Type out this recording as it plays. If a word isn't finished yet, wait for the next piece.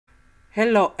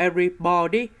Hello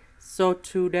everybody, so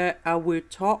today I will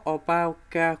talk about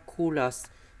calculus.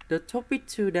 The topic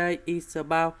today is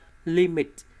about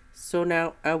limit. So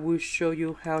now I will show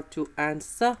you how to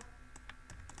answer.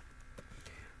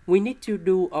 We need to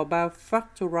do about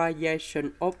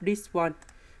factorization of this one.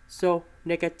 So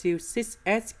negative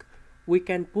 6s we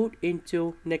can put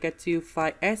into negative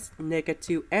 5s,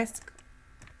 negative s.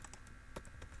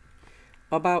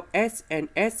 About s and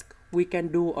s we can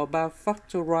do about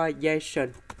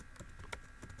factorization.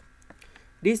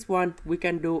 This one we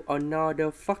can do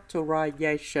another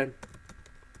factorization.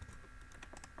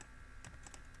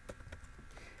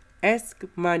 S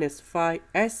minus 5,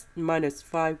 S minus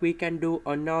 5 we can do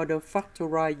another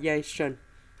factorization.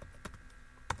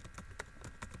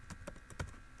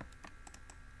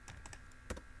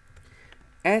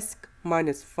 S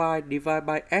minus 5 divided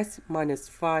by S minus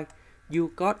 5,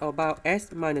 you got about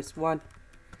S minus 1.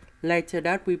 Later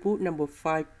that we put number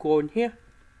 5 gone here.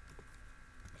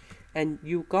 And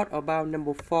you got about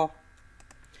number 4.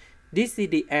 This is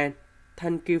the end.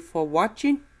 Thank you for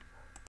watching.